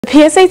The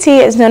PSAT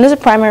is known as a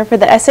primer for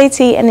the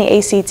SAT and the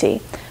ACT.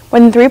 More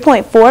than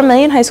 3.4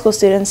 million high school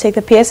students take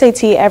the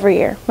PSAT every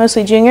year,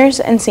 mostly juniors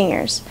and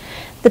seniors.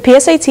 The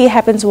PSAT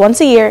happens once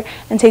a year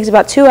and takes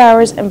about 2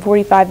 hours and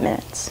 45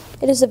 minutes.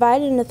 It is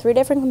divided into 3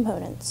 different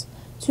components: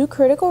 2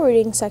 critical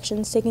reading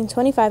sections taking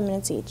 25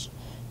 minutes each,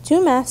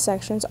 2 math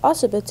sections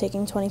also both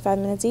taking 25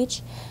 minutes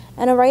each,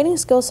 and a writing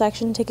skill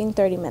section taking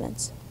 30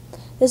 minutes.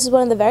 This is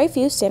one of the very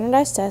few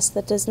standardized tests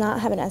that does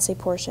not have an essay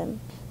portion.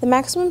 The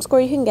maximum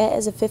score you can get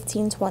is a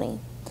 1520.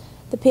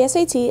 The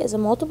PSAT is a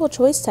multiple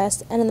choice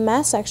test, and in the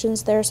math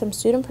sections there are some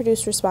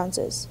student-produced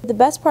responses. The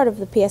best part of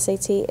the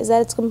PSAT is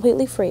that it's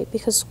completely free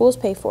because schools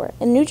pay for it.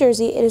 In New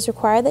Jersey, it is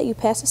required that you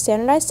pass a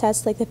standardized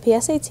test like the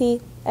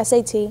PSAT,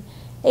 SAT,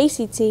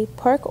 ACT,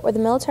 PARCC, or the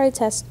military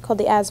test called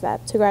the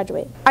ASVAB to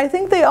graduate. I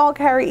think they all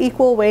carry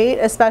equal weight,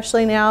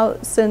 especially now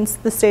since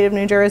the state of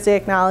New Jersey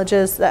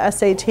acknowledges the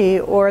SAT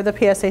or the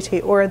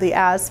PSAT or the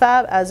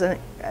ASVAB as a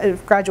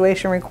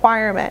graduation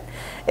requirement.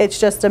 It's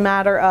just a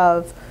matter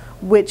of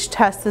which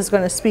test is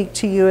going to speak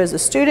to you as a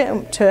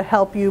student to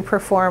help you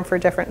perform for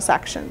different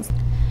sections.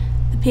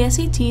 The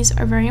PSATs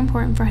are very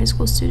important for high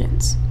school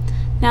students.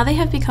 Now they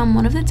have become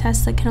one of the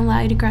tests that can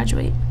allow you to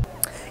graduate.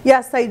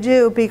 Yes, I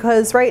do,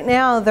 because right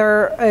now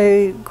they're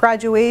a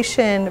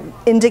graduation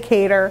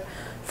indicator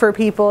for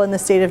people in the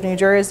state of New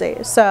Jersey.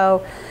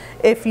 So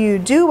if you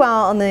do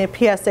well on the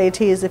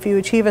PSATs, if you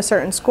achieve a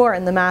certain score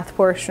in the math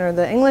portion or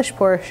the English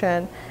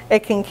portion,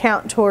 it can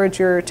count towards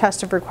your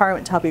test of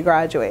requirement to help you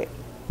graduate.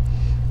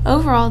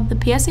 Overall, the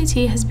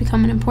PSAT has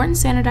become an important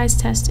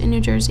standardized test in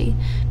New Jersey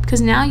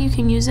because now you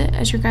can use it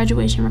as your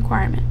graduation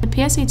requirement. The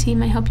PSAT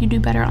may help you do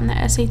better on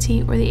the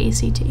SAT or the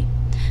ACT.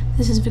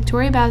 This is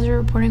Victoria Bowser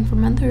reporting for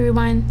Monthly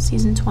Rewind,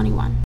 Season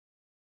 21.